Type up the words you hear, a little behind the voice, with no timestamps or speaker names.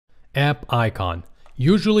App icon.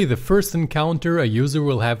 Usually the first encounter a user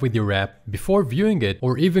will have with your app before viewing it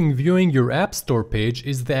or even viewing your App Store page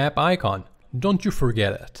is the app icon. Don't you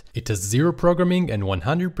forget it. It has zero programming and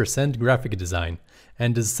 100% graphic design.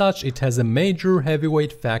 And as such, it has a major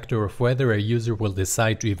heavyweight factor of whether a user will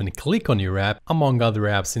decide to even click on your app among other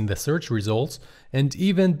apps in the search results, and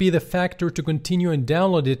even be the factor to continue and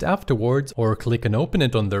download it afterwards or click and open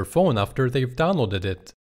it on their phone after they've downloaded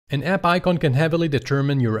it. An app icon can heavily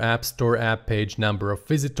determine your App Store app page number of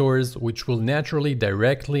visitors, which will naturally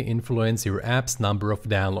directly influence your app's number of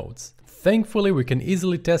downloads. Thankfully, we can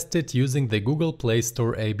easily test it using the Google Play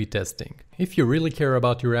Store A/B testing. If you really care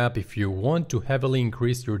about your app, if you want to heavily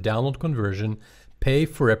increase your download conversion, pay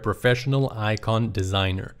for a professional icon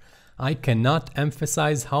designer. I cannot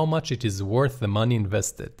emphasize how much it is worth the money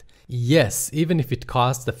invested. Yes, even if it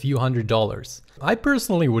costs a few $100s. I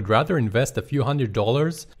personally would rather invest a few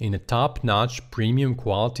 $100s in a top-notch premium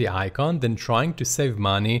quality icon than trying to save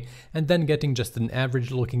money and then getting just an average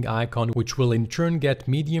looking icon, which will in turn get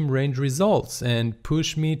medium range results and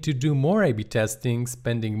push me to do more A/B testing,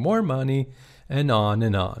 spending more money, and on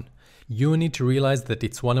and on. You need to realize that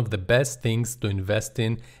it's one of the best things to invest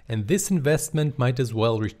in, and this investment might as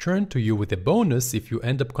well return to you with a bonus if you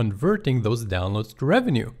end up converting those downloads to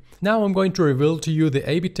revenue. Now I'm going to reveal to you the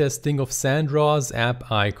A/B testing of Sandra's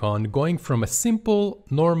app icon, going from a simple,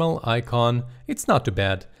 normal icon, it's not too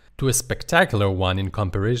bad, to a spectacular one in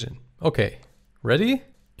comparison. Okay, ready?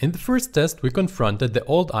 In the first test, we confronted the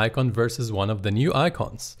old icon versus one of the new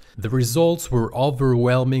icons. The results were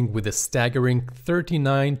overwhelming with a staggering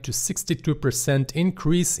 39 to 62%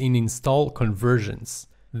 increase in install conversions.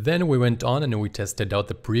 Then we went on and we tested out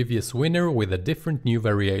the previous winner with a different new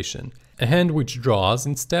variation. A hand which draws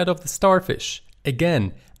instead of the starfish.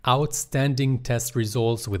 Again, outstanding test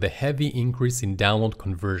results with a heavy increase in download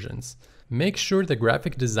conversions. Make sure the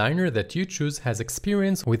graphic designer that you choose has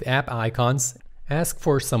experience with app icons. Ask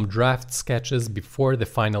for some draft sketches before the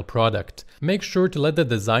final product. Make sure to let the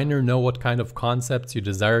designer know what kind of concepts you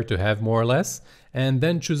desire to have more or less, and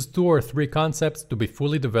then choose 2 or 3 concepts to be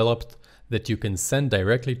fully developed that you can send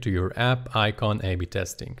directly to your app icon A/B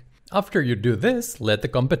testing. After you do this, let the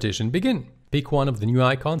competition begin. Pick one of the new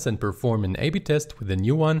icons and perform an A/B test with the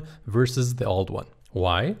new one versus the old one.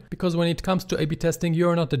 Why? Because when it comes to A/B testing,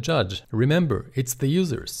 you're not the judge. Remember, it's the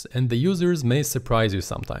users, and the users may surprise you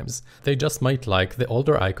sometimes. They just might like the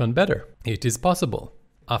older icon better. It is possible.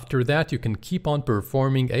 After that, you can keep on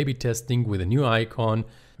performing A/B testing with a new icon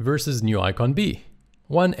versus new icon B.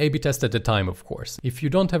 One A/B test at a time, of course. If you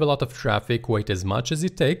don't have a lot of traffic, wait as much as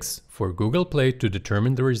it takes for Google Play to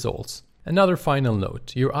determine the results. Another final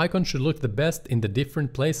note, your icon should look the best in the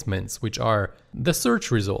different placements, which are the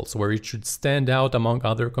search results, where it should stand out among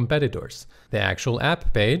other competitors, the actual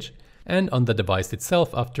app page, and on the device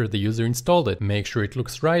itself after the user installed it. Make sure it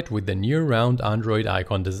looks right with the new round Android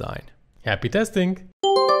icon design. Happy testing!